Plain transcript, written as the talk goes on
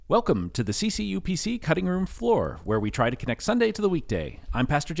Welcome to the CCUPC Cutting Room Floor, where we try to connect Sunday to the weekday. I'm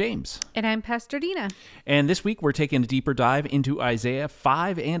Pastor James. And I'm Pastor Dena. And this week we're taking a deeper dive into Isaiah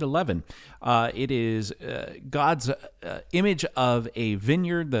 5 and 11. It is God's image of a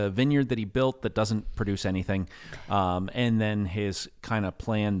vineyard, the vineyard that he built that doesn't produce anything, and then his kind of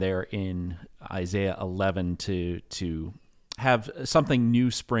plan there in Isaiah 11 to have something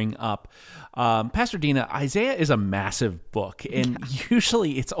new spring up. Pastor Dena, Isaiah is a massive book, and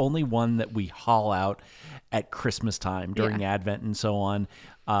usually it's only one that we haul out at Christmas time during Advent and so on.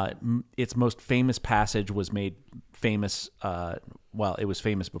 Its most famous passage was made famous, well, it was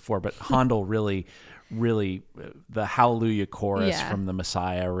famous before, but Handel really, the Hallelujah chorus from the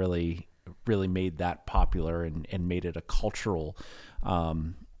Messiah really made that popular and made it a cultural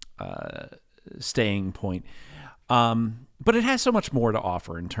staying point. But it has so much more to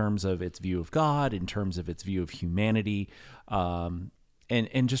offer in terms of its view of God, in terms of its view of humanity, and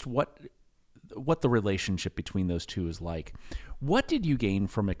just what the relationship between those two is like. What did you gain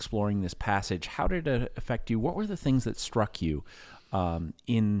from exploring this passage? How did it affect you? What were the things that struck you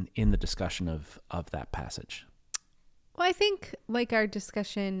in the discussion of that passage? Well, I think like our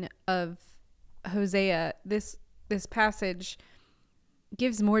discussion of Hosea, this passage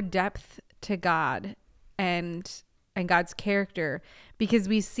gives more depth to God and God's character, because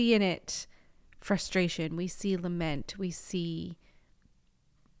we see in it frustration, we see lament, we see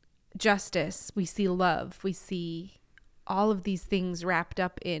justice, we see love, we see all of these things wrapped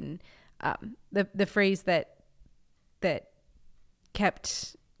up in the phrase that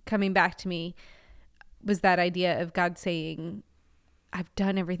kept coming back to me was that idea of God saying, I've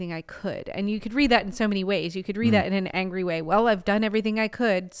done everything I could. And you could read that in so many ways. You could read that in an angry way. Well, I've done everything I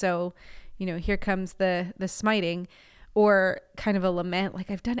could, so here comes the smiting, or kind of a lament,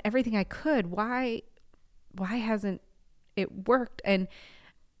 like I've done everything I could. Why hasn't it worked? And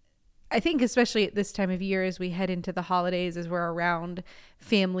I think especially at this time of year, as we head into the holidays, as we're around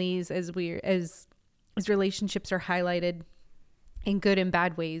families, as relationships are highlighted in good and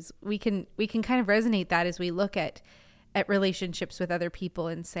bad ways, we can kind of resonate that as we look at relationships with other people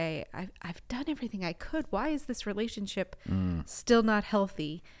and say, I've done everything I could. Why is this relationship still not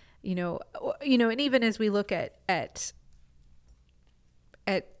healthy? And even as we look at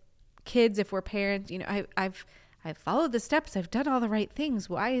kids, if we're parents, I've followed the steps, I've done all the right things.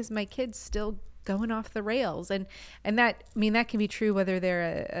 Why is my kid still going off the rails? And that, that can be true whether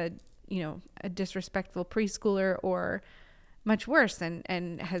they're a disrespectful preschooler or much worse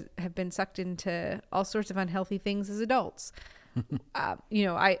and have been sucked into all sorts of unhealthy things as adults. I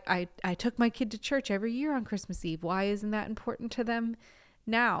took my kid to church every year on Christmas Eve. Why isn't that important to them?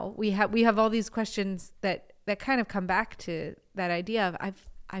 Now we have all these questions that kind of come back to that idea of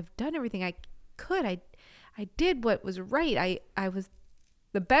I've done everything I could. I did what was right. I was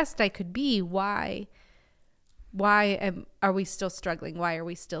the best I could be. Why are we still struggling? Why are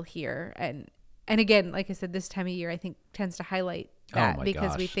we still here? And again, like I said, this time of year I think tends to highlight that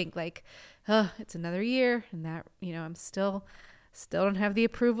because we think like, oh, it's another year, and that I'm still don't have the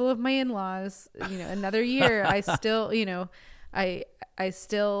approval of my in-laws. Another year I still I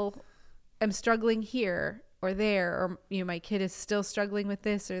still am struggling here or there, or my kid is still struggling with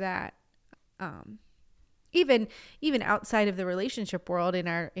this or that. Even outside of the relationship world, in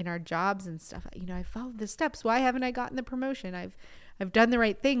our jobs and stuff, I followed the steps. Why haven't I gotten the promotion? I've done the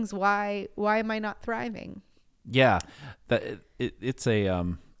right things. Why am I not thriving? Yeah, it's a.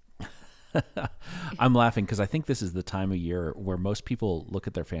 I'm laughing because I think this is the time of year where most people look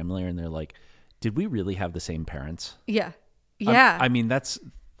at their family and they're like, "Did we really have the same parents?" Yeah.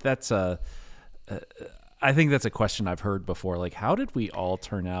 That's a. I think that's a question I've heard before. Like, how did we all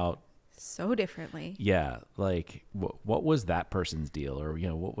turn out so differently? Yeah, like what was that person's deal, or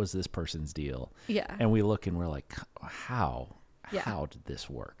what was this person's deal? Yeah, and we look and we're like, how did this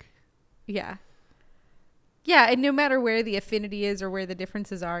work? Yeah, and no matter where the affinity is or where the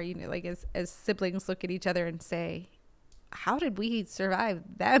differences are, like as siblings look at each other and say, how did we survive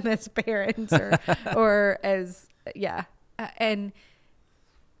them as parents or as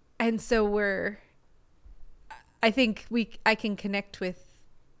and so I think I can connect with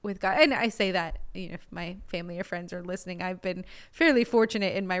God. And I say that, if my family or friends are listening, I've been fairly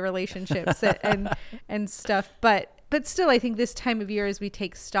fortunate in my relationships and stuff. But still, I think this time of year, as we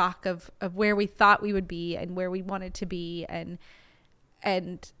take stock of where we thought we would be and where we wanted to be and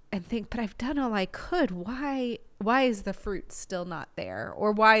think, but I've done all I could. Why is the fruit still not there?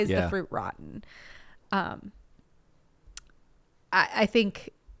 Or why is the fruit rotten? I think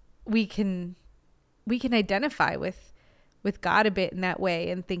we can identify with God a bit in that way,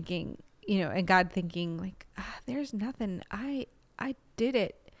 and thinking, and God thinking like, there's nothing, I did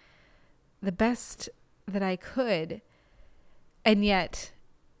it. the best that I could. And yet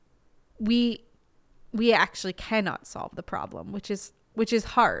we actually cannot solve the problem, which is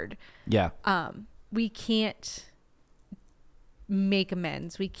hard. Yeah. We can't make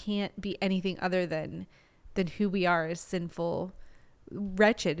amends. We can't be anything other than who we are as sinful,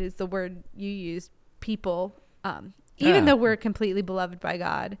 wretched is the word you used, people. Even though we're completely beloved by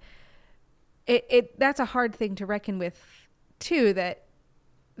God, that's a hard thing to reckon with too, that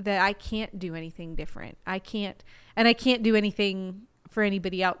I can't do anything different. I can't do anything for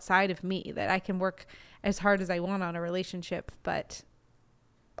anybody outside of me, that I can work as hard as I want on a relationship, but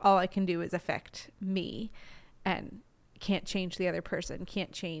all I can do is affect me, and can't change the other person,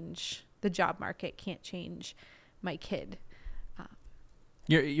 can't change the job market, can't change my kid.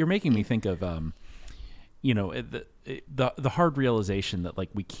 You're making me think of, the hard realization that like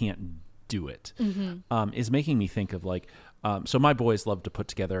we can't do it, is making me think of like, so my boys love to put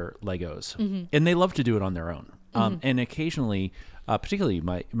together Legos, and they love to do it on their own. And occasionally, particularly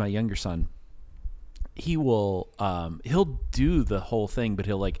my younger son, he'll do the whole thing, but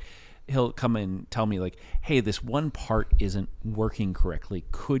he'll come and tell me like, hey, this one part isn't working correctly.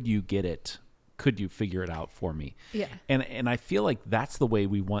 Could you get it? Could you figure it out for me? Yeah. And I feel like that's the way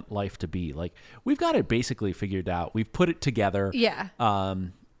we want life to be. Like, we've got it basically figured out. We've put it together. Yeah.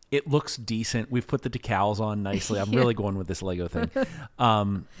 It looks decent. We've put the decals on nicely. I'm really going with this Lego thing.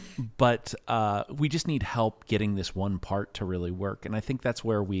 But we just need help getting this one part to really work. And I think that's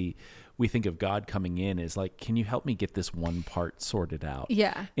where we think of God coming in, is like, can you help me get this one part sorted out?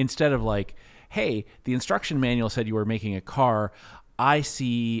 Yeah. Instead of like, hey, the instruction manual said you were making a car. I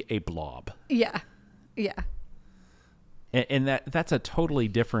see a blob. Yeah. Yeah. And that's a totally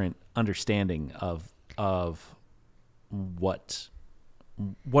different understanding of what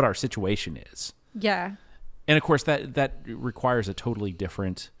our situation is. Yeah. And of course that requires a totally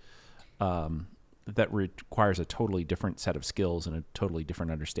different set of skills and a totally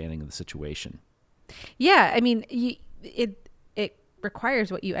different understanding of the situation. Yeah, I mean, it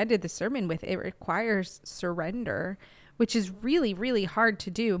requires what you ended the sermon with. It requires surrender, which is really, really hard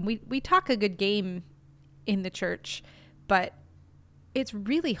to do. And we talk a good game in the church, but it's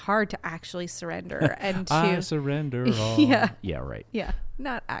really hard to actually surrender and to I surrender all. Yeah, right. Yeah,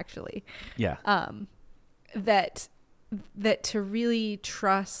 not actually. Yeah. That to really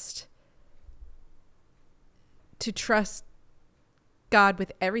trust God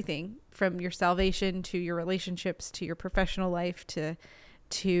with everything, from your salvation to your relationships to your professional life to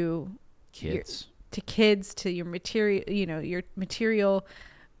kids, to your material, your material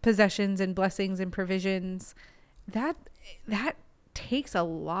possessions and blessings and provisions. That takes a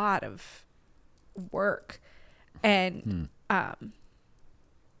lot of work. And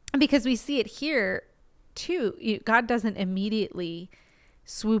because we see it here too, God doesn't immediately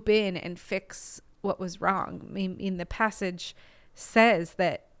swoop in and fix what was wrong. I mean, the passage says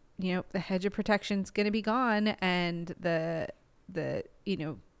that, the hedge of protection is going to be gone, and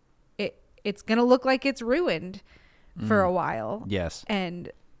it's going to look like it's ruined for a while. Yes.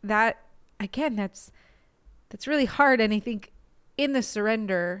 And that, again, that's really hard. And I think in the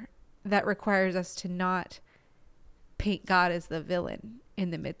surrender, that requires us to not paint God as the villain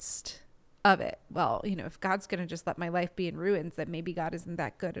in the midst of it. Well, if God's going to just let my life be in ruins, then maybe God isn't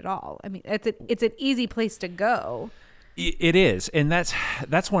that good at all. I mean, it's an easy place to go. It is. And that's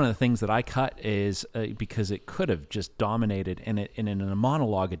one of the things that I cut, is because it could have just dominated, and in a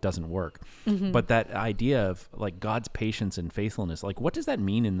monologue, it doesn't work. Mm-hmm. But that idea of like God's patience and faithfulness, like what does that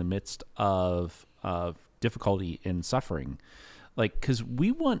mean in the midst of difficulty and suffering? Like, because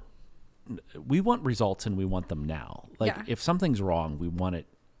we want results, and we want them now. Like if something's wrong, we want it.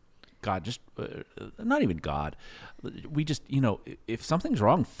 God, just not even God. We just, if something's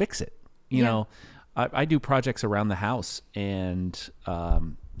wrong, fix it. You know, I do projects around the house, and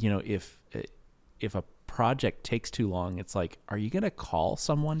if a project takes too long, it's like, are you going to call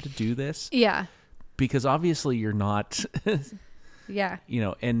someone to do this? Yeah. Because obviously you're not. Yeah.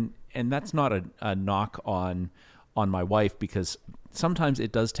 And that's not a knock on my wife, because sometimes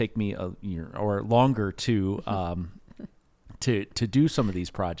it does take me a year or longer to do some of these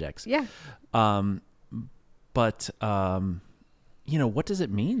projects. Yeah. But what does it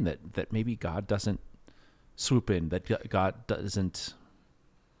mean that maybe God doesn't swoop in, that God doesn't,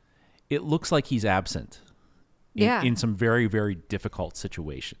 it looks like he's absent in some very, very difficult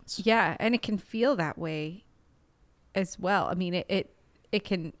situations. Yeah. And it can feel that way as well. I mean, it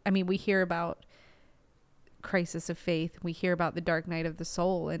can, we hear about crisis of faith. We hear about the dark night of the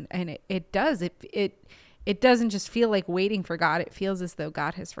soul, and it doesn't just feel like waiting for God. It feels as though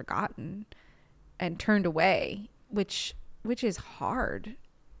God has forgotten and turned away, which is hard.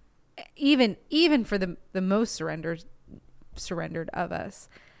 even for the most surrendered of us,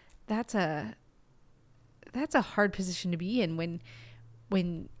 that's a hard position to be in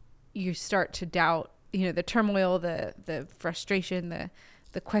when you start to doubt, the turmoil, the frustration,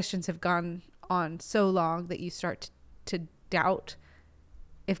 the questions have gone on so long that you start to doubt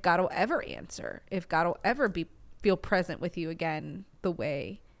if God will ever answer, if God will ever feel present with you again the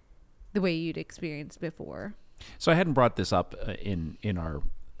way you'd experienced before. So I hadn't brought this up in our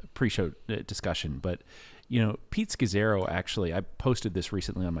pre-show discussion, but Pete Scazzaro, actually, I posted this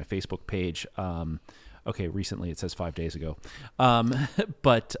recently on my Facebook page. Okay, recently, it says 5 days ago.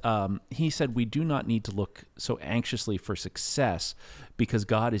 But he said, we do not need to look so anxiously for success because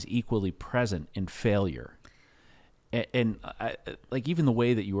God is equally present in failure. And like even the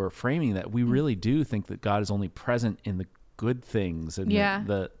way that you were framing that, we really do think that God is only present in the good things and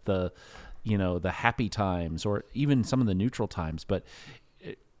the happy times, or even some of the neutral times. But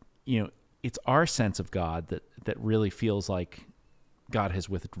it's our sense of God that really feels like God has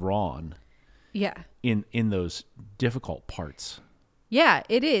withdrawn. Yeah. In those difficult parts. Yeah,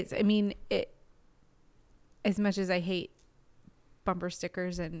 it is. I mean, as much as I hate bumper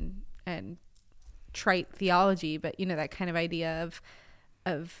stickers and trite theology, but that kind of idea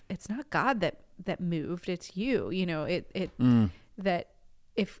of it's not God that moved, it's you. That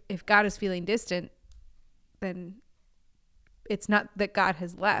if God is feeling distant, then it's not that God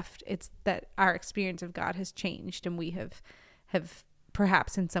has left, it's that our experience of God has changed and we have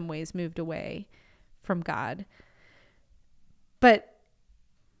perhaps in some ways moved away from God. But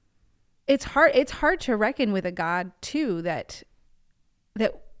it's hard to reckon with a God too that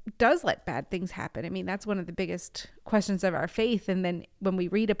does let bad things happen. I mean, that's one of the biggest questions of our faith. And then when we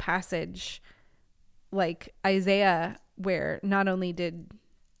read a passage like Isaiah, where not only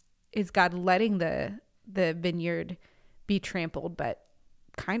is God letting the vineyard be trampled, but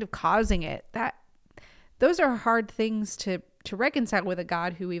kind of causing it, those are hard things to reconcile with a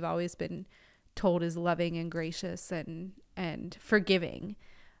God who we've always been told is loving and gracious and forgiving.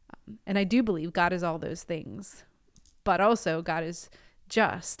 And I do believe God is all those things, but also God is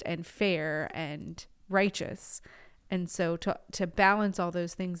just and fair and righteous. And so to balance all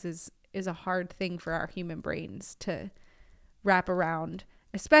those things is a hard thing for our human brains to wrap around,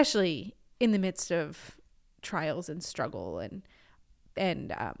 especially in the midst of trials and struggle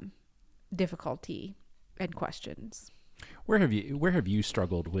and difficulty and questions. Where have you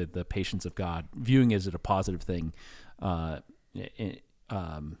struggled with the patience of God, viewing as it a positive thing,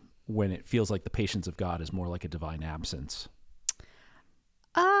 when it feels like the patience of God is more like a divine absence?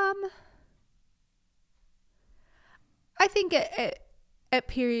 I think at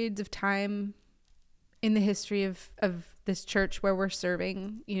periods of time in the history of this church where we're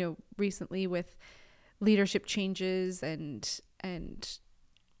serving, recently with leadership changes and the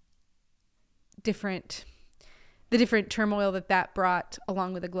different turmoil that brought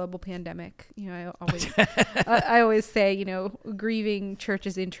along with a global pandemic. I always say, grieving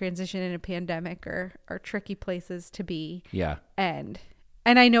churches in transition in a pandemic are tricky places to be. Yeah. And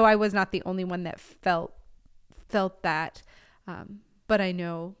I know I was not the only one that felt that. But I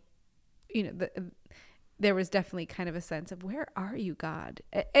know, there was definitely kind of a sense of, where are you, God?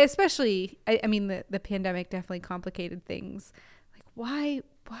 Especially, I mean, the pandemic definitely complicated things. Like, why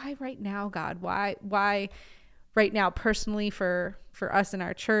right now, God? Why right now personally for us in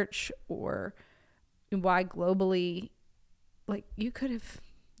our church, or why globally? Like, you could have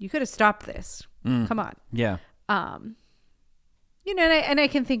stopped this. Come on. Yeah. And I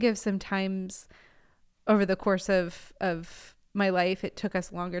can think of some times over the course of my life, it took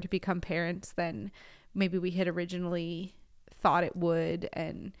us longer to become parents than maybe we had originally thought it would.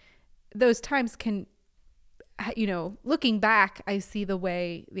 And those times can, looking back, I see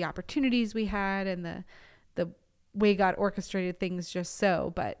the opportunities we had and the way God orchestrated things just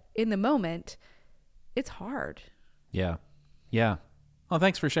so. But in the moment, it's hard. Yeah. Yeah. Oh,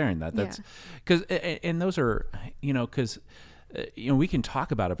 thanks for sharing that. That's because, and those are, because, we can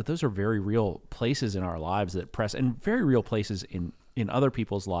talk about it, but those are very real places in our lives that press, and very real places in other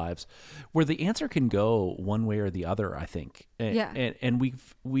people's lives where the answer can go one way or the other, I think. And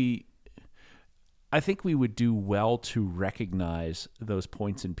I think we would do well to recognize those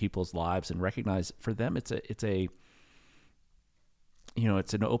points in people's lives and recognize for them it's an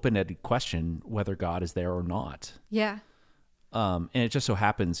open-ended question whether God is there or not. Yeah. And it just so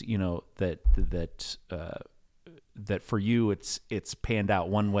happens, that for you it's panned out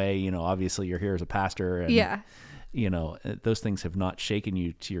one way. Obviously you're here as a pastor, and those things have not shaken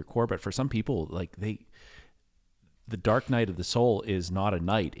you to your core. But for some people, like the dark night of the soul is not a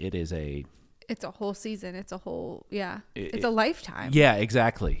night; it's a whole season. It's a whole it's a lifetime. Yeah,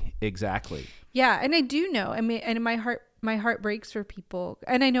 exactly. Exactly. Yeah. And I do know, I mean, and my heart breaks for people.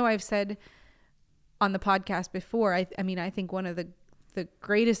 And I know I've said on the podcast before, I mean, I think one of the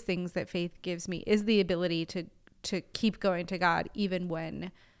greatest things that faith gives me is the ability to keep going to God, even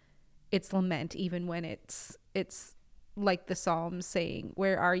when it's lament, even when it's like the Psalms saying,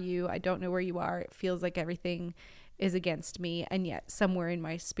 where are you? I don't know where you are. It feels like everything is against me. And yet somewhere in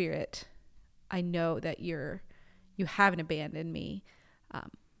my spirit, I know that you haven't abandoned me.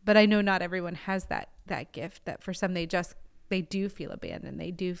 But I know not everyone has that gift, that for some, they do feel abandoned.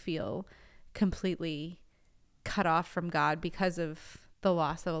 They do feel completely cut off from God because of the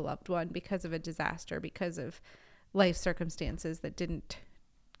loss of a loved one, because of a disaster, because of life circumstances that didn't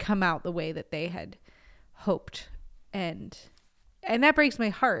come out the way that they had hoped. And that breaks my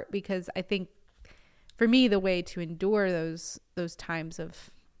heart, because I think for me, the way to endure those times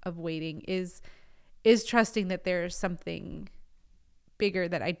of waiting is trusting that there's something bigger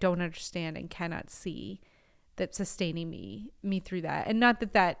that I don't understand and cannot see that's sustaining me through that. And not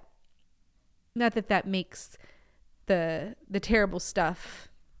that makes the terrible stuff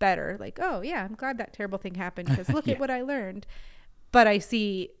better. Like, oh yeah, I'm glad that terrible thing happened because look at what I learned. But I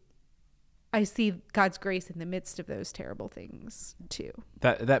see God's grace in the midst of those terrible things too.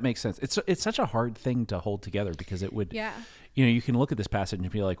 That makes sense. It's such a hard thing to hold together, because it would, yeah. You can look at this passage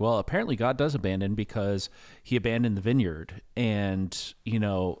and be like, well, apparently God does abandon because he abandoned the vineyard and,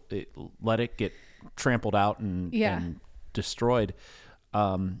 let it get trampled out and destroyed.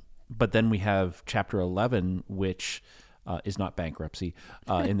 But then we have chapter 11, which is not bankruptcy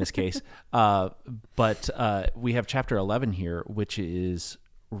in this case. But we have chapter 11 here, which is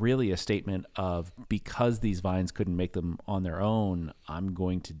really a statement of, because these vines couldn't make them on their own, I'm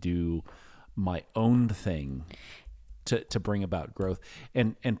going to do my own thing to bring about growth.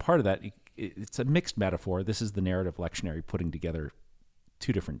 And part of that, it's a mixed metaphor. This is the narrative lectionary putting together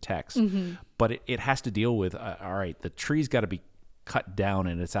two different texts, but it has to deal with, all right, the tree's got to be cut down,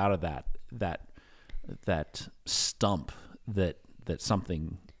 and it's out of that stump that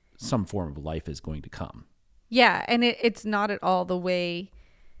some form of life is going to come. Yeah. And it's not at all the way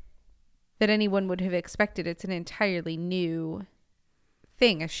that anyone would have expected. It's an entirely new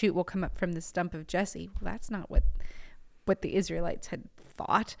thing. A shoot will come up from the stump of Jesse. Well, that's not what the Israelites had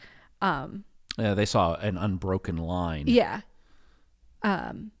thought. They saw an unbroken line. Yeah.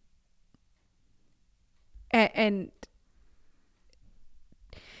 And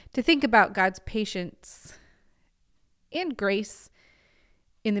to think about God's patience and grace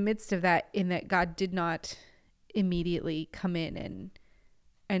in the midst of that, in that God did not immediately come in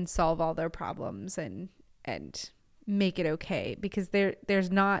and solve all their problems and make it okay, because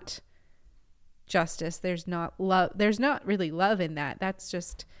there's not justice, there's not love, there's not really love in that. That's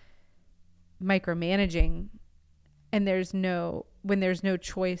just micromanaging. And when there's no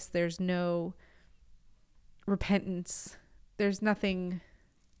choice, there's no repentance, there's nothing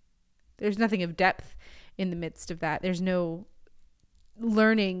of depth in the midst of that. There's no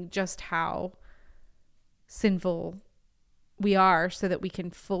learning just how sinful we are, so that we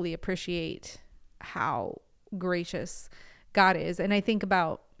can fully appreciate how gracious God is. And I think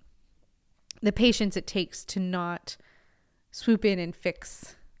about the patience it takes to not swoop in and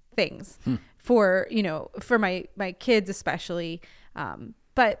fix things for my kids especially.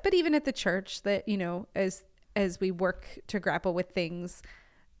 But even at the church, that, as we work to grapple with things,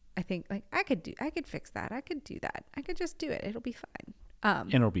 I think, like, I could fix that. I could do that. I could just do it. It'll be fine.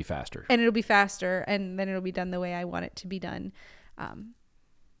 And it'll be faster. And then it'll be done the way I want it to be done.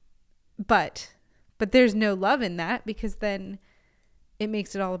 But there's no love in that, because then it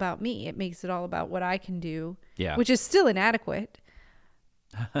makes it all about me. It makes it all about what I can do, which is still inadequate.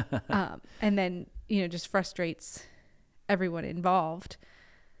 And then, just frustrates everyone involved.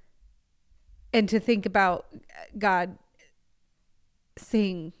 And to think about God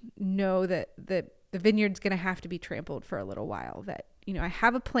saying, no, that the vineyard's going to have to be trampled for a little while, that, I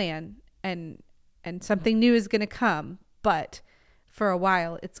have a plan and something new is going to come, but for a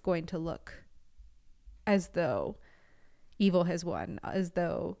while it's going to look as though evil has won, as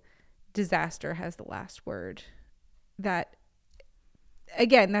though disaster has the last word. That,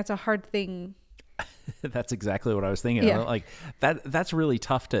 again, that's a hard thing. That's exactly what I was thinking. Yeah. Like that's really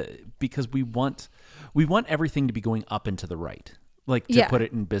tough because we want everything to be going up and to the right. Like, to put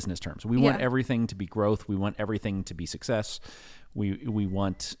it in business terms, we want everything to be growth. We want everything to be success. We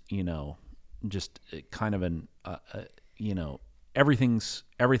want, just kind of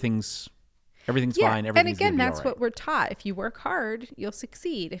everything's fine. And again, that's what we're taught. If you work hard, you'll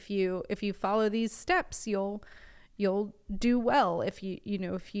succeed. If you follow these steps, you'll do well. If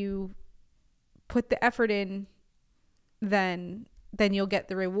you put the effort in, then then you'll get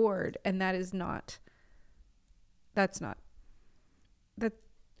the reward. And that's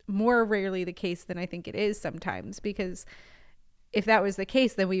more rarely the case than I think it is sometimes, because if that was the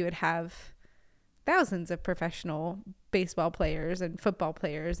case, then we would have thousands of professional baseball players and football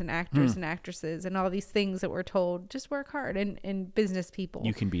players and actors and actresses and all these things that we're told, just work hard, and business people.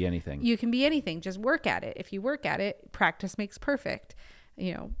 You can be anything. You can be anything. Just work at it. If you work at it, practice makes perfect.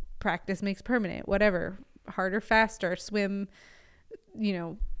 Practice makes permanent, whatever. Harder, faster, swim,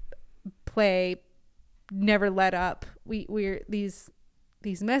 play, never let up. We're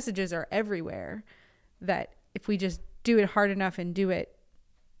these messages are everywhere, that if we just do it hard enough and do it,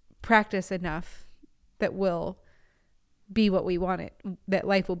 practice enough, that will be what we want it, that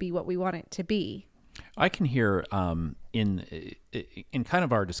life will be what we want it to be. I can hear in kind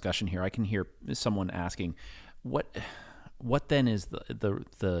of our discussion here, I can hear someone asking, what then is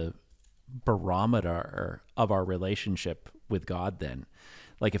the barometer of our relationship with God then?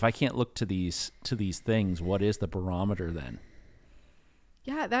 Like, if I can't look to these things, what is the barometer then?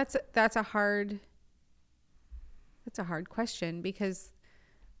 Yeah, that's a hard question, because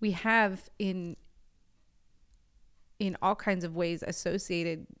we have in all kinds of ways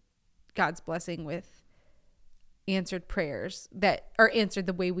associated God's blessing with answered prayers that are answered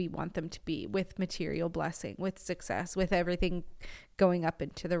the way we want them to be, with material blessing, with success, with everything going up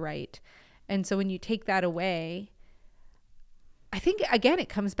and to the right. And so when you take that away, I think, again, it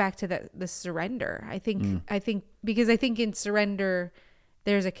comes back to the surrender. I think because I think in surrender,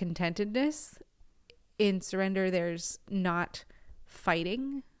 there's a contentedness. In surrender, there's not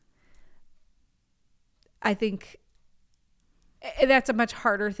fighting. I think that's a much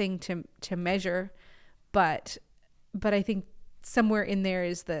harder thing to measure, but I think somewhere in there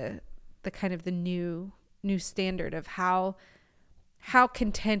is the kind of the new standard of how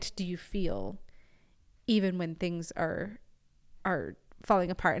content do you feel even when things are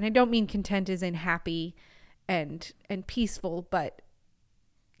falling apart. And I don't mean content as in happy and peaceful, but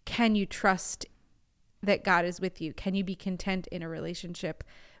can you trust that God is with you? Can you be content in a relationship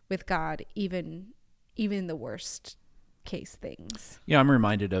with God, even in the worst case things? Yeah, I'm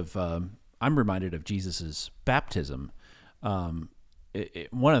reminded of Jesus's baptism. One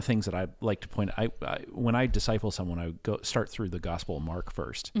of the things that I like to point out, when I disciple someone, I start through the Gospel of Mark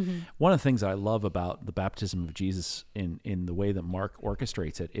first. Mm-hmm. One of the things that I love about the baptism of Jesus in the way that Mark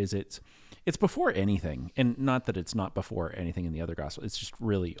orchestrates it is it's before anything, and not that it's not before anything in the other gospel. It's just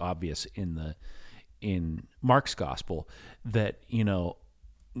really obvious in Mark's gospel that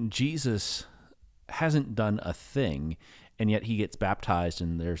Jesus hasn't done a thing, and yet he gets baptized,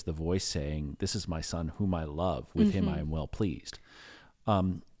 and there's the voice saying, "This is my son whom I love, with him I am well pleased."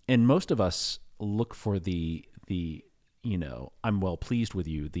 And most of us look for the I'm well pleased with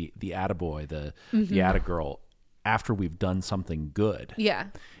you, the attaboy, the attagirl, after we've done something good. Yeah.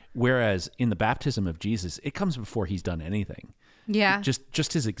 Whereas in the baptism of Jesus, it comes before he's done anything. Yeah.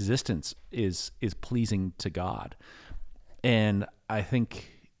 Just his existence is pleasing to God. And I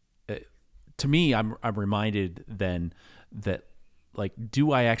think, to me, I'm reminded then that, like,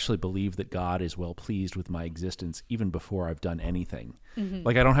 do I actually believe that God is well pleased with my existence even before I've done anything? Mm-hmm.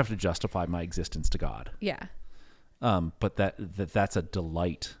 Like, I don't have to justify my existence to God. Yeah. But that's a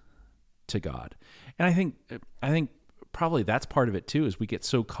delight to God. And I think probably that's part of it too, is we get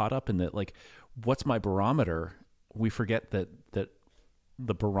so caught up in that, like, what's my barometer? We forget that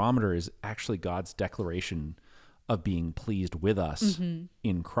the barometer is actually God's declaration of being pleased with us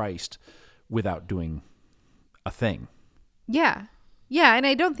in Christ without doing a thing. Yeah. Yeah. And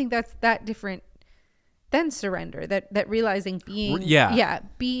I don't think that's that different than surrender, that realizing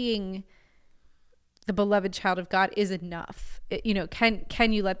being the beloved child of God is enough.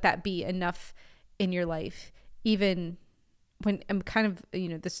 Can you let that be enough in your life? Even when I'm kind of,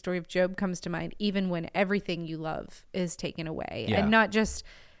 the story of Job comes to mind, even when everything you love is taken away, and not just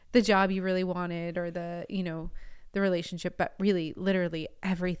the job you really wanted or the relationship, but really literally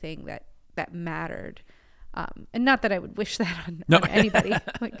everything that mattered. And not that I would wish that on anybody,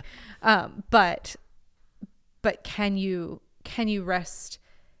 but can you rest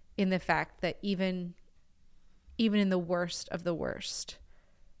in the fact that even in the worst of the worst,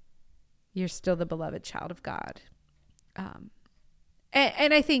 you're still the beloved child of God.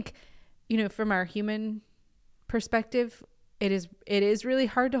 And I think, from our human perspective, it is really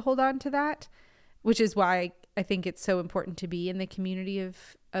hard to hold on to that, which is why I think it's so important to be in the community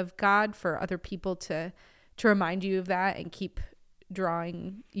of God, for other people to remind you of that and keep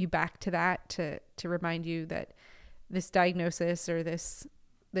drawing you back to that, to remind you that this diagnosis or this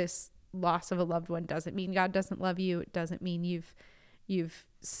loss of a loved one doesn't mean God doesn't love you. It doesn't mean you've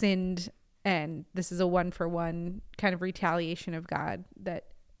sinned And this is a 1-for-1 kind of retaliation of God that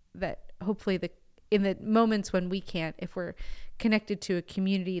hopefully in the moments when we can't, if we're connected to a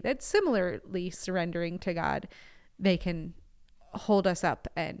community that's similarly surrendering to God, they can hold us up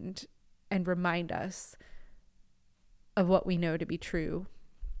and remind us of what we know to be true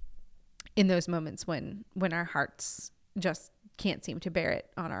in those moments when our hearts just can't seem to bear it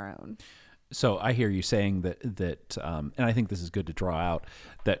on our own. So I hear you saying that, and I think this is good to draw out,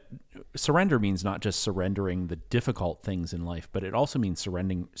 that surrender means not just surrendering the difficult things in life, but it also means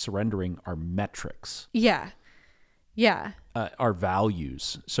surrendering our metrics. Yeah. Yeah. Our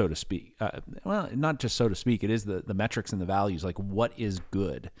values, so to speak. Well, not just so to speak. It is the metrics and the values, like what is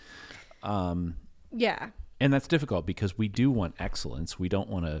good. Yeah. And that's difficult because we do want excellence. We don't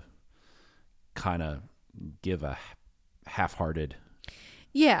want to kind of give a half-hearted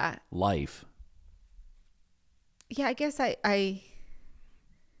life. Yeah, I guess I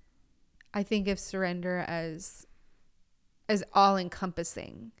think of surrender as all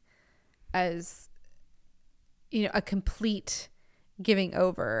encompassing, as a complete giving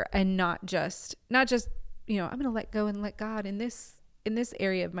over, and not just I'm going to let go and let God in this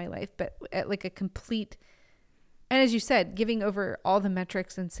area of my life, but at like a complete, and as you said, giving over all the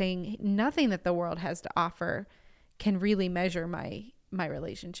metrics and saying nothing that the world has to offer can really measure my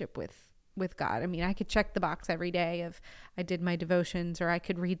relationship with God. I mean, I could check the box every day of I did my devotions, or I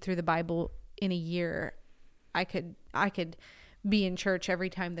could read through the Bible in a year. I could be in church every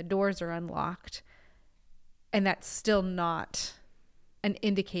time the doors are unlocked, and that's still not an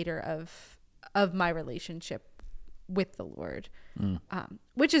indicator of my relationship with the Lord,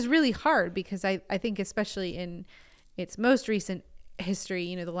 which is really hard because I think especially in its most recent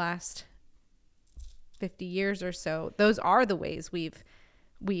history, the last 50 years or so, those are the ways we've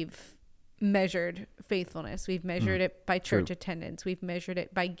measured faithfulness. We've measured it by church attendance. We've measured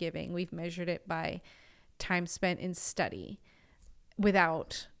it by giving. We've measured it by time spent in study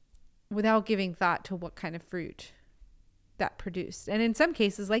without giving thought to what kind of fruit that produced. And in some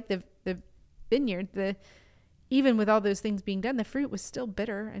cases, like the vineyard, even with all those things being done, the fruit was still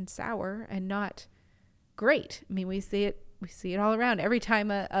bitter and sour and not great. I mean, we see it all around. Every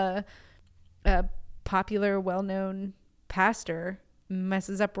time a popular, well-known pastor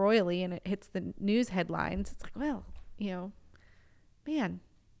messes up royally and it hits the news headlines, it's like, well, man,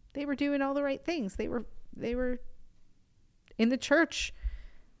 they were doing all the right things. They were in the church,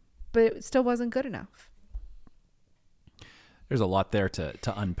 but it still wasn't good enough. There's a lot there to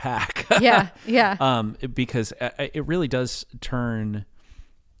unpack. Yeah. Because it really does turn.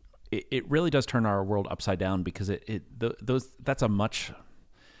 It really does turn our world upside down, because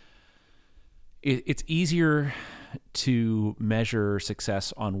it's easier to measure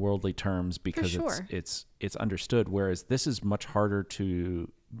success on worldly terms because it's understood, whereas this is much harder to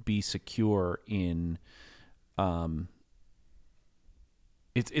be secure in.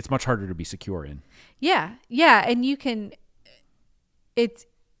 It's much harder to be secure in. Yeah, and you can. It's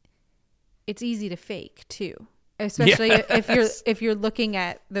easy to fake too, especially if you're looking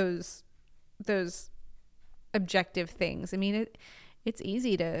at those objective things. I mean, it's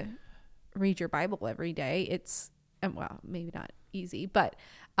easy to read your Bible every day. It's maybe not easy, but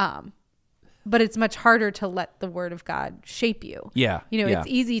it's much harder to let the Word of God shape you. Yeah. It's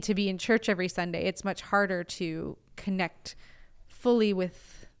easy to be in church every Sunday. It's much harder to connect fully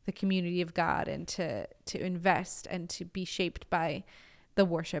with the community of God and to invest and to be shaped by the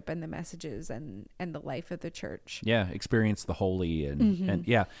worship and the messages and the life of the church. Yeah. Experience the holy and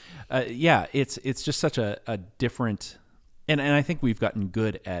it's just such a different. And I think we've gotten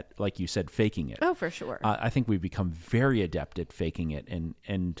good at, like you said, faking it. Oh, for sure. I think we've become very adept at faking it,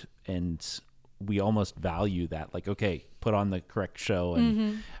 and we almost value that. Like, okay, put on the correct show,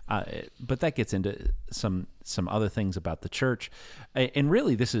 and but that gets into some other things about the church. And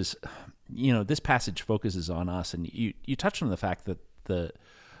really, this is, this passage focuses on us, and you touched on the fact that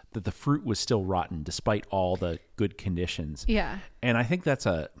the fruit was still rotten despite all the good conditions. Yeah, and I think that's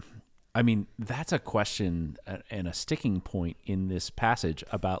a question and a sticking point in this passage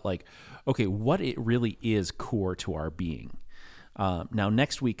about, like, okay, what it really is core to our being. Now,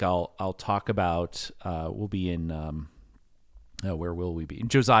 next week I'll talk about, we'll be in, where will we be? In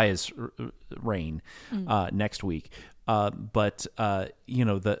Josiah's reign next week. But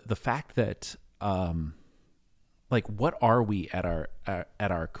the fact that, like, what are we at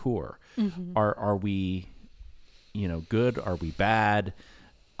our core? Are we, good? Are we bad?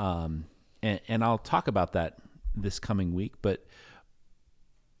 And I'll talk about that this coming week, but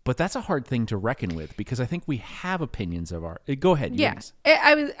that's a hard thing to reckon with, because I think we have opinions of our. Go ahead. Yes,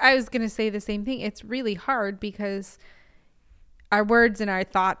 I was going to say the same thing. It's really hard because our words and our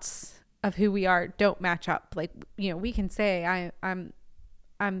thoughts of who we are don't match up. Like, we can say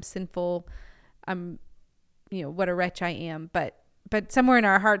I'm sinful. I'm, what a wretch I am. But somewhere in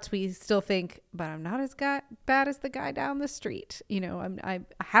our hearts, we still think, but I'm not as bad as the guy down the street. I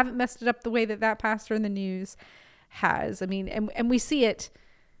haven't messed it up the way that pastor in the news has. I mean, and we see it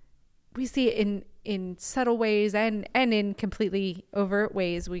in subtle ways and in completely overt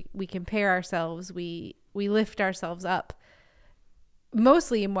ways. We compare ourselves. We lift ourselves up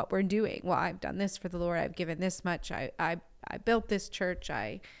mostly in what we're doing. Well, I've done this for the Lord. I've given this much. I built this church.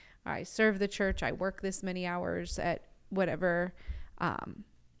 I serve the church. I work this many hours at whatever.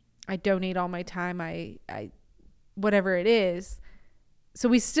 I donate all my time. I whatever it is. So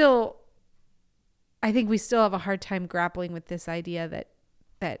I think we still have a hard time grappling with this idea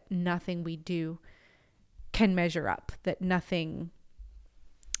that nothing we do can measure up, that nothing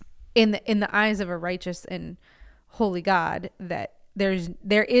in the eyes of a righteous and holy God, that there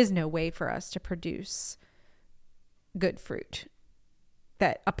is no way for us to produce good fruit,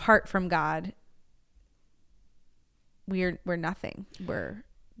 that apart from God, we're nothing. We're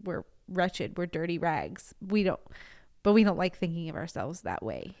wretched. We're dirty rags. We don't like thinking of ourselves that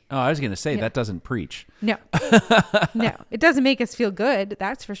way. Oh, I was going to say that doesn't preach. No, no, it doesn't make us feel good.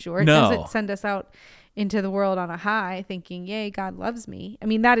 That's for sure. It doesn't send us out into the world on a high thinking, yay, God loves me. I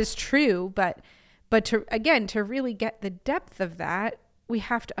mean, that is true. But to really get the depth of that, we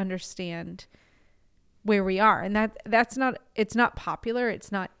have to understand where we are. And it's not popular. It's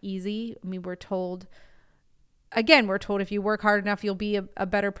not easy. I mean, we're told if you work hard enough, you'll be a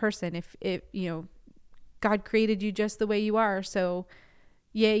better person. If God created you just the way you are. So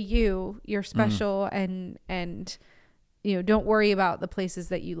yay, you're special and don't worry about the places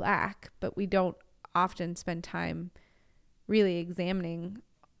that you lack. But we don't often spend time really examining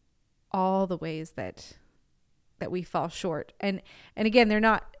all the ways that we fall short. And again, they're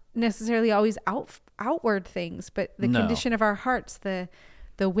not necessarily always outward things, but the condition of our hearts, the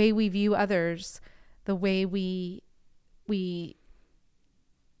way we view others, the way we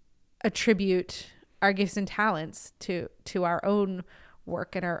attribute our gifts and talents to our own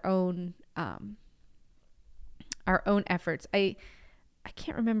work and our own efforts. I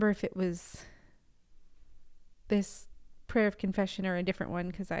can't remember if it was this prayer of confession or a different one,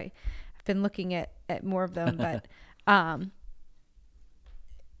 because I've been looking at more of them, but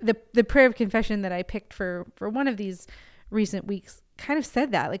the prayer of confession that I picked for one of these recent weeks kind of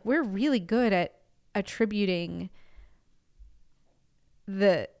said that, like, we're really good at attributing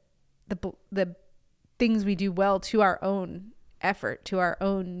the things we do well to our own effort, to our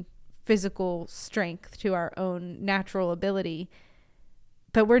own physical strength, to our own natural ability.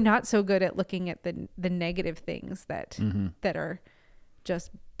 But we're not so good at looking at the negative things that are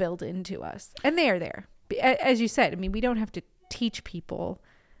just built into us. And they are there. As you said, I mean, we don't have to teach people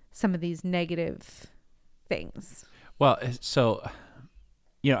some of these negative things. Well, so,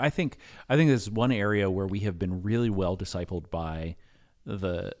 I think this is one area where we have been really well discipled by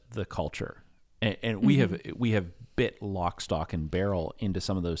the culture. And we have bit lock, stock, and barrel into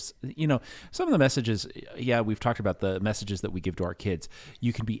some of those, some of the messages. Yeah, we've talked about the messages that we give to our kids.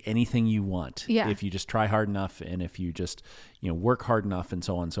 You can be anything you want if you just try hard enough, and if you just work hard enough, and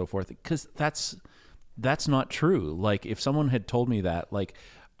so on and so forth. Because that's not true. Like, if someone had told me that, like,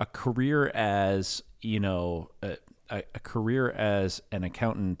 a career as a career as an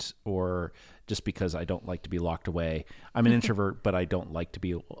accountant, or just because I don't like to be locked away. I'm an introvert, but I don't like to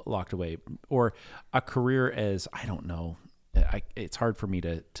be locked away. Or a career as, I don't know. It's hard for me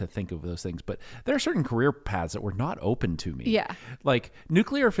to think of those things, but there are certain career paths that were not open to me. Yeah. Like,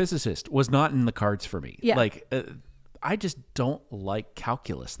 nuclear physicist was not in the cards for me. Yeah. Like, I just don't like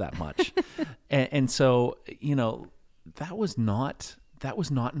calculus that much. and so, that was not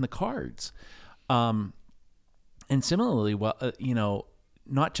in the cards. And similarly,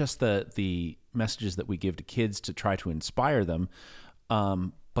 not just the messages that we give to kids to try to inspire them,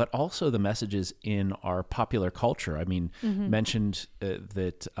 but also the messages in our popular culture. I mean, mentioned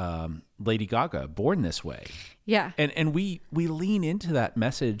that Lady Gaga, Born This Way. Yeah. And we lean into that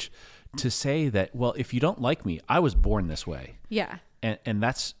message to say that, well, if you don't like me, I was born this way. Yeah. And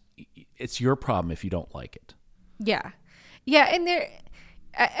it's your problem if you don't like it. Yeah. Yeah. And there,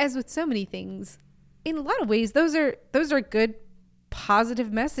 as with so many things, in a lot of ways, those are good,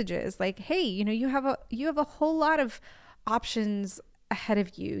 positive messages. Like, hey, you have a whole lot of options ahead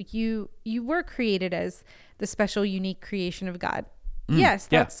of you. You were created as the special, unique creation of God. Yes,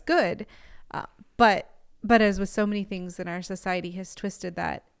 that's good. But as with so many things in our society, has twisted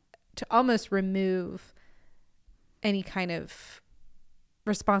that to almost remove any kind of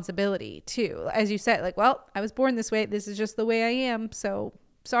responsibility too. As you said, like, well, I was born this way. This is just the way I am. So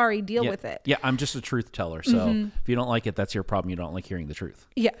sorry, deal with it. Yeah, I'm just a truth teller. So if you don't like it, that's your problem. You don't like hearing the truth.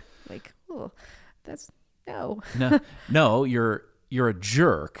 Yeah. Like, oh, that's no. No, you're a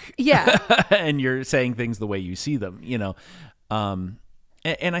jerk. Yeah. And you're saying things the way you see them,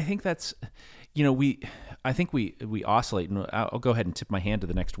 and I think that's, I think we oscillate, and I'll go ahead and tip my hand to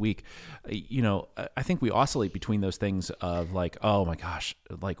the next week. I think we oscillate between those things of like, oh my gosh,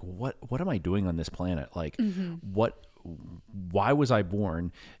 like what am I doing on this planet? Like why was I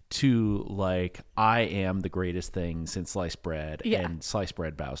born? To like, I am the greatest thing since sliced bread, and sliced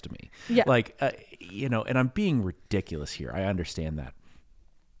bread bows to me. Yeah. Like, and I'm being ridiculous here. I understand that.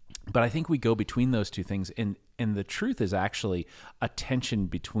 But I think we go between those two things, and the truth is actually a tension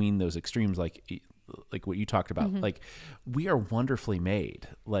between those extremes, like what you talked about. Like, we are wonderfully made.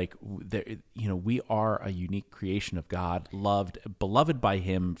 Like, we are a unique creation of God, beloved by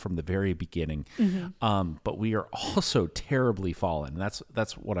Him from the very beginning. But we are also terribly fallen.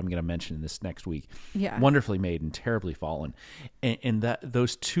 That's what I'm going to mention in this next week. Yeah, wonderfully made and terribly fallen, and that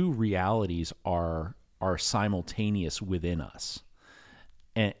those two realities are simultaneous within us.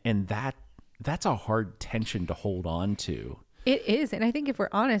 And that's a hard tension to hold on to. It is. And I think if we're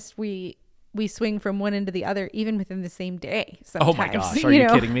honest, we swing from one end to the other, even within the same day sometimes. Oh my gosh, are you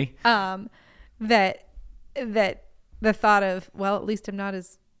kidding me? That the thought of, well, at least I'm not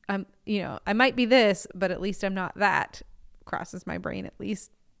as, I might be this, but at least I'm not that, crosses my brain at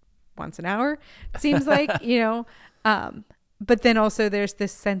least once an hour, it seems like, but then also there's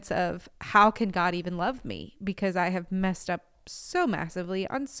this sense of, how can God even love me? Because I have messed up so massively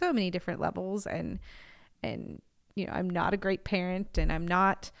on so many different levels, and I'm not a great parent, and I'm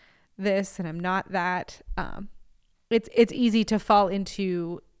not this, and I'm not that. It's easy to fall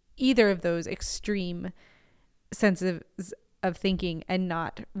into either of those extreme senses of thinking and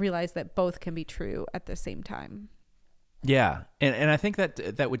not realize that both can be true at the same time. Yeah, and I think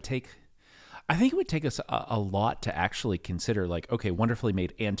that would take. I think it would take us a lot to actually consider, like, okay, wonderfully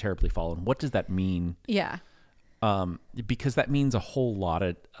made and terribly fallen. What does that mean? Yeah. Because that means a whole lot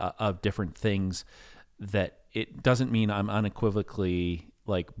of different things. That it doesn't mean I'm unequivocally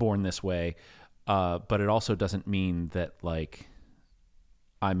like born this way, but it also doesn't mean that like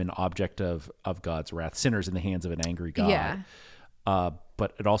I'm an object of God's wrath, sinners in the hands of an angry God. Yeah.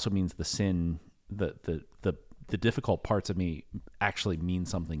 But it also means the sin, the difficult parts of me actually mean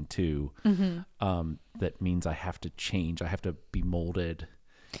something too. That means I have to change. I have to be molded.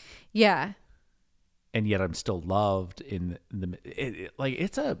 Yeah. And yet I'm still loved in the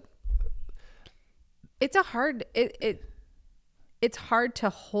it's hard to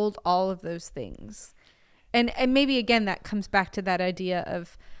hold all of those things. And maybe again, that comes back to that idea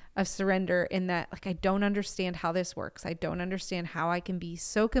of surrender, in that, like, I don't understand how this works. I don't understand how I can be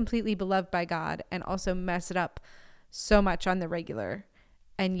so completely beloved by God and also mess it up so much on the regular.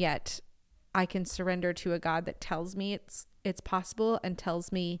 And yet I can surrender to a God that tells me it's possible, and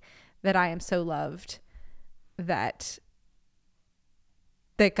tells me that I am so loved, that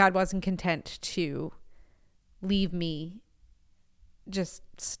God wasn't content to leave me just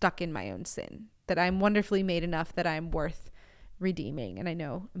stuck in my own sin, that I'm wonderfully made enough that I'm worth redeeming. And I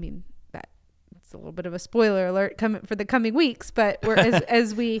know, that it's a little bit of a spoiler alert coming for the coming weeks, but we're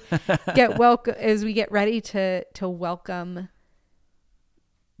as we get ready to welcome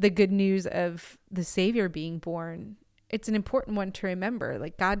the good news of the Savior being born, it's an important one to remember.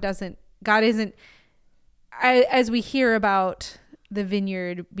 Like, God isn't, as we hear about the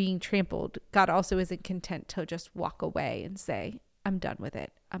vineyard being trampled, God also isn't content to just walk away and say, I'm done with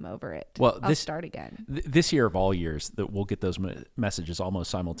it. I'm over it. Well, I'll start again. This year of all years, that we'll get those messages almost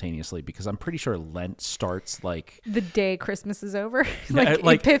simultaneously, because I'm pretty sure Lent starts like the day Christmas is over, like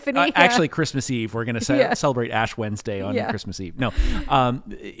Epiphany. Actually, Christmas Eve. We're going to celebrate Ash Wednesday on Christmas Eve. No,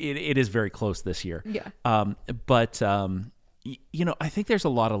 it is very close this year. Yeah. But I think there's a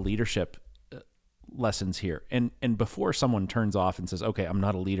lot of leadership lessons here, and before someone turns off and says, okay, I'm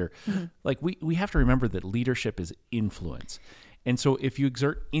not a leader, like we have to remember that leadership is influence. And so if you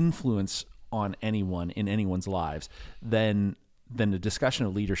exert influence on anyone in anyone's lives, then the discussion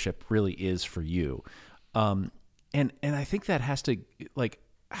of leadership really is for you. And I think that has to, like,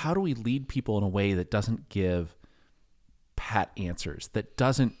 how do we lead people in a way that doesn't give pat answers, that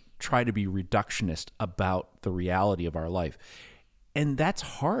doesn't try to be reductionist about the reality of our life? And that's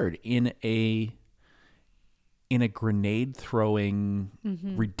hard in a grenade throwing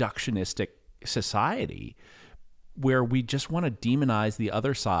reductionistic society, where we just want to demonize the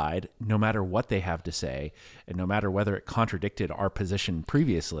other side, no matter what they have to say, and no matter whether it contradicted our position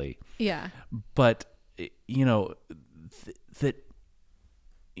previously. Yeah. But,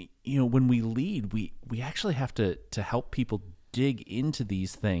 when we lead, we actually have to help people dig into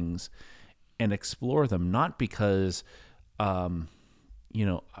these things and explore them, not because,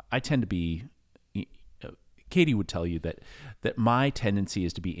 I tend to be, Katie would tell you that my tendency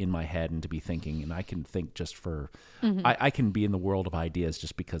is to be in my head and to be thinking, and I can think just for, I can be in the world of ideas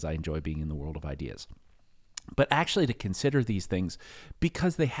just because I enjoy being in the world of ideas. But actually to consider these things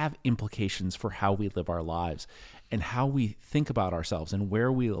because they have implications for how we live our lives and how we think about ourselves and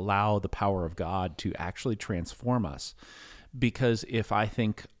where we allow the power of God to actually transform us. Because if I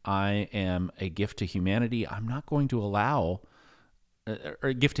think I am a gift to humanity, I'm not going to allow or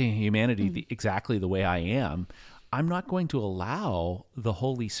a gift to humanity exactly the way I am. I'm not going to allow the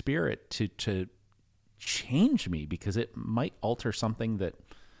Holy Spirit to change me because it might alter something that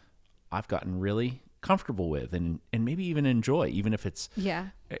I've gotten really comfortable with and maybe even enjoy, even if it's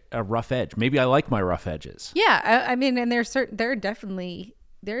a rough edge. Maybe I like my rough edges. Yeah, I mean, and there are definitely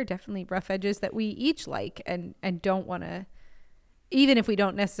rough edges that we each like and don't want to, even if we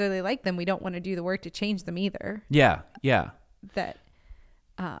don't necessarily like them, we don't want to do the work to change them either. Yeah. That.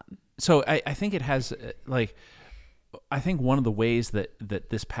 So I think it has I think one of the ways that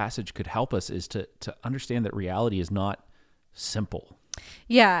this passage could help us is to understand that reality is not simple.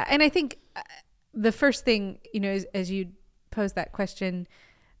 Yeah, and I think the first thing, as you pose that question,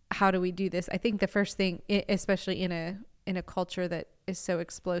 how do we do this? I think the first thing, especially in a culture that is so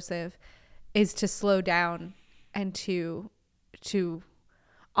explosive, is to slow down and to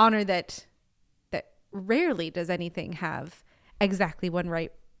honor that rarely does anything have exactly one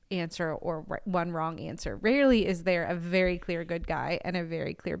right answer or one wrong answer. Rarely is there a very clear good guy and a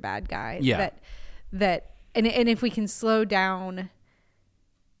very clear bad guy. Yeah. And if we can slow down,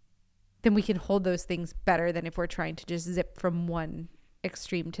 then we can hold those things better than if we're trying to just zip from one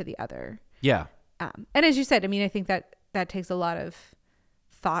extreme to the other. Yeah. And as you said, I mean, I think that takes a lot of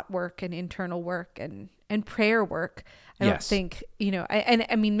thought work and internal work and prayer work. I don't think,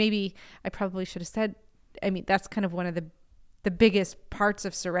 I mean, maybe I probably should have said, I mean, that's kind of one of the biggest parts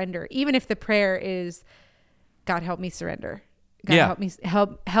of surrender. Even if the prayer is, God, help me surrender. God,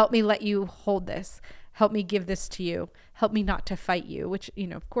 help me let you hold this. Help me give this to you. Help me not to fight you, which,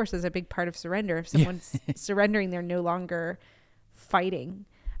 of course, is a big part of surrender. If someone's surrendering, they're no longer fighting.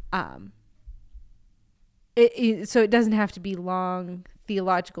 So it doesn't have to be long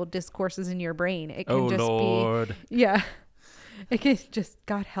theological discourses in your brain. It can Lord. Be, it can just,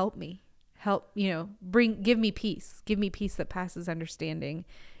 God, help me. Help, give me peace. Give me peace that passes understanding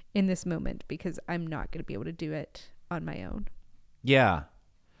in this moment, because I'm not going to be able to do it on my own. Yeah.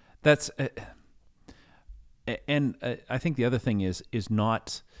 That's, and I think the other thing is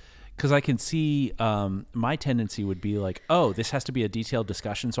not, because I can see my tendency would be like, oh, this has to be a detailed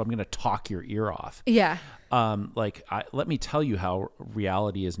discussion, so I'm going to talk your ear off. Yeah. Let me tell you how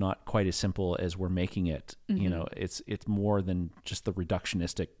reality is not quite as simple as we're making it. Mm-hmm. It's more than just the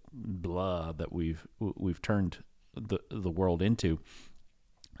reductionistic blah that we've turned the world into.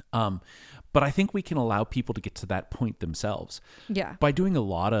 But I think we can allow people to get to that point themselves. Yeah. By doing a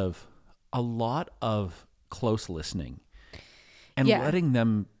lot of close listening and letting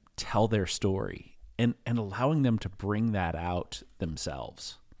them tell their story and allowing them to bring that out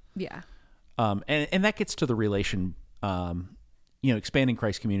themselves. Yeah. And that gets to the relation, expanding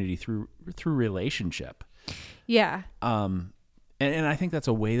Christ's community through relationship. Yeah. And I think that's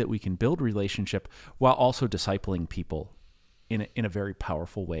a way that we can build relationship while also discipling people in a very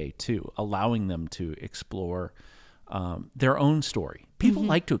powerful way too, allowing them to explore their own story. People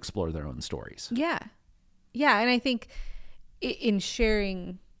like to explore their own stories. Yeah. Yeah. And I think in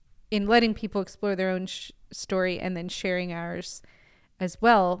letting people explore their own story and then sharing ours as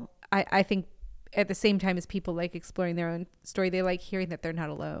well, I think at the same time as people like exploring their own story, they like hearing that they're not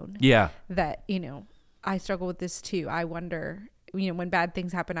alone. Yeah. That, I struggle with this too. I wonder, when bad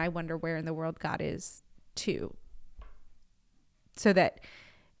things happen, I wonder where in the world God is too. So that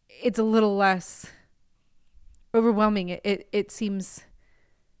it's a little less overwhelming. It seems,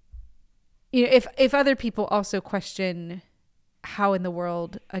 if other people also question how in the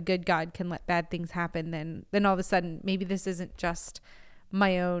world a good God can let bad things happen, then all of a sudden maybe this isn't just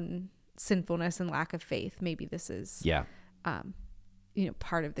my own sinfulness and lack of faith. Maybe this is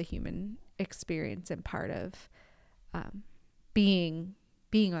part of the human experience and part of being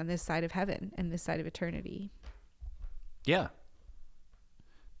on this side of heaven and this side of eternity. Yeah.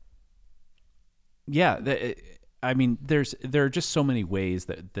 Yeah, I mean, there are just so many ways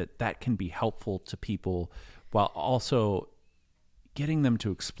that can be helpful to people, while also getting them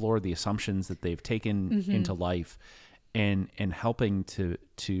to explore the assumptions that they've taken into life, and helping to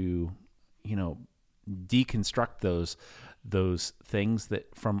deconstruct those things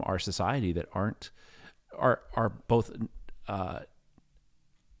that from our society that are both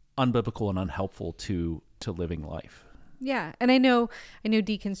unbiblical and unhelpful to living life. Yeah. And I know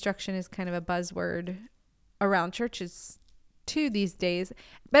deconstruction is kind of a buzzword around churches too these days,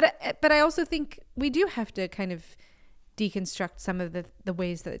 but I also think we do have to kind of deconstruct some of the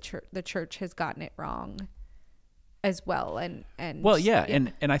ways that the church has gotten it wrong as well. And well, yeah.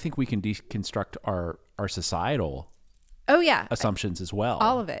 And I think we can deconstruct our societal assumptions as well.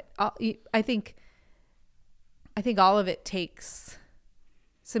 All of it. I think all of it takes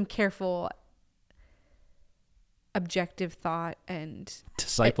some careful objective thought and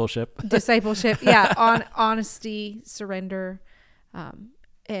discipleship. Yeah. Honesty, surrender,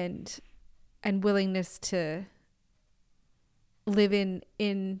 and willingness to live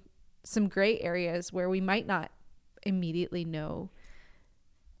in some gray areas where we might not immediately know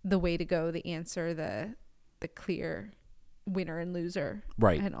the way to go, the answer, the clear winner and loser,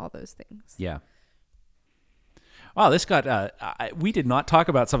 right, and all those things. Yeah. Wow, this got we did not talk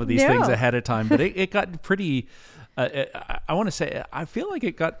about some of these things ahead of time, but it got pretty I want to say, I feel like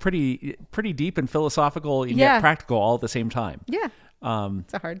it got pretty deep and philosophical and yet practical all at the same time. Yeah.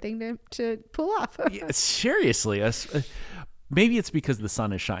 It's a hard thing to pull off. Yeah, seriously. Maybe it's because the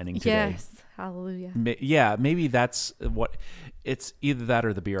sun is shining today. Yes. Hallelujah. Yeah, maybe that's what it's, either that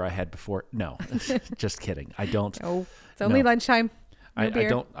or the beer I had before. No, just kidding. I don't. Oh, it's only lunchtime. No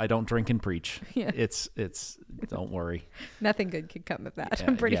beer. I don't drink and preach. Yeah. It's don't worry. Nothing good could come of that.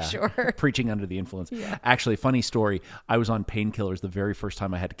 I'm pretty sure. Preaching under the influence. Yeah. Actually, funny story. I was on painkillers the very first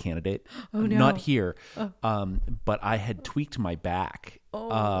time I had to candidate. Oh no. Not here. But I had tweaked my back.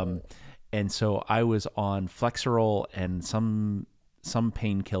 Oh. And so I was on Flexeril and some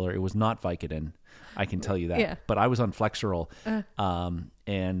painkiller. It was not Vicodin. I can tell you that. Yeah. But I was on Flexeril.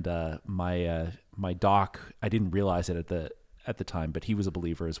 And my doc, I didn't realize it at the time, but he was a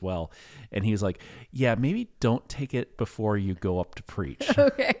believer as well. And he was like, yeah, maybe don't take it before you go up to preach.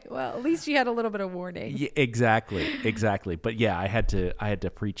 Okay. Well, at least you had a little bit of warning. Yeah, exactly. But yeah, I had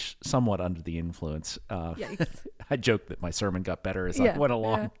to preach somewhat under the influence. Yikes. I joked that my sermon got better as I went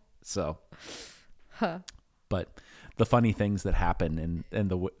along. Yeah. So, but the funny things that happen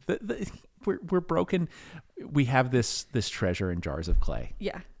and we're broken. We have this treasure in jars of clay.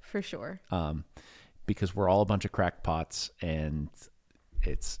 Yeah, for sure. Because we're all a bunch of crackpots, and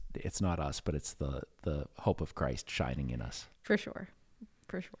it's not us, but it's the hope of Christ shining in us. For sure.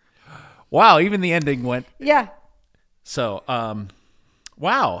 Wow, even the ending went. Yeah. So,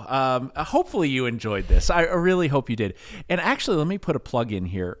 wow. Hopefully you enjoyed this. I really hope you did. And actually, let me put a plug in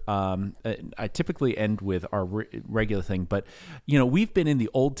here. I typically end with our regular thing, but we've been in the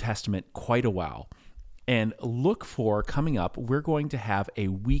Old Testament quite a while. And look for, coming up, we're going to have a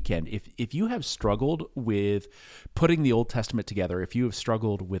weekend. If you have struggled with putting the Old Testament together, if you have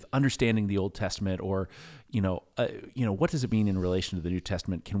struggled with understanding the Old Testament, or what does it mean in relation to the New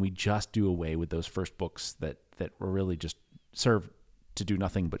Testament? Can we just do away with those first books that really just serve to do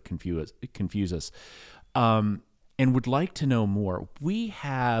nothing but confuse us? And would like to know more, we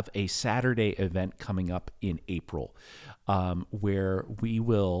have a Saturday event coming up in April, where we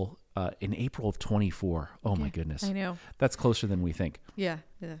will. In April of 24. Oh my goodness. I know. That's closer than we think. Yeah.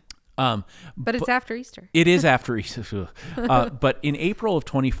 But it's after Easter. It is after Easter. But in April of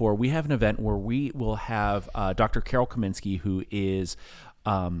 24, we have an event where we will have Dr. Carol Kaminsky, who is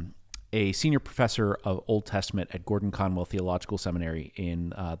a senior professor of Old Testament at Gordon Conwell Theological Seminary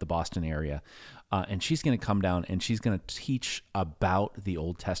in the Boston area. And she's going to come down and she's going to teach about the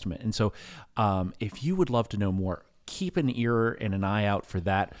Old Testament. And so if you would love to know more, keep an ear and an eye out for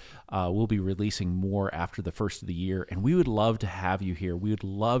that. We'll be releasing more after the first of the year, and we would love to have you here. We would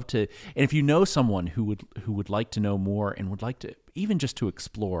love to, and if you know someone who would like to know more and would like to even just to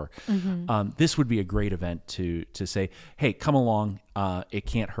explore, this would be a great event to say, hey, come along. It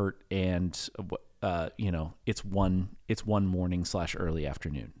can't hurt, and it's one morning / early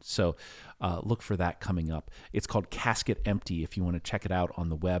afternoon. So look for that coming up. It's called Casket Empty. If you want to check it out on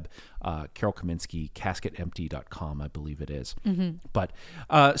the web, Carol Kaminsky, casketempty.com, I believe it is. But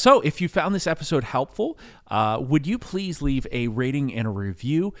so if you found this episode helpful, would you please leave a rating and a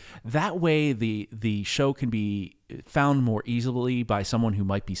review? That way the show can be found more easily by someone who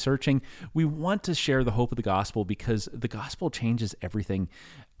might be searching. We want to share the hope of the gospel because the gospel changes everything.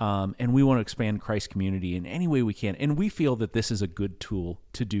 And we want to expand Christ's community in any way we can. And we feel that this is a good tool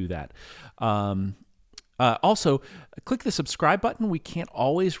to do that. Also, click the subscribe button. We can't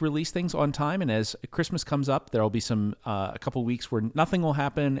always release things on time. And as Christmas comes up, there will be a couple weeks where nothing will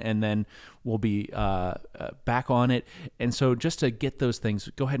happen. And then we'll be back on it. And so just to get those things,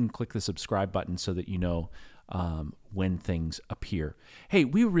 go ahead and click the subscribe button so that you know when things appear. Hey,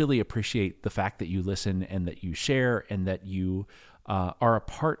 we really appreciate the fact that you listen and that you share and that you are a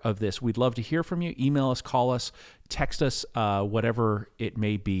part of this. We'd love to hear from you. Email us, call us, text us, whatever it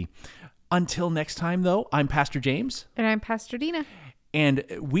may be. Until next time, though, I'm Pastor James. And I'm Pastor Dena. And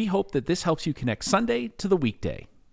we hope that this helps you connect Sunday to the weekday.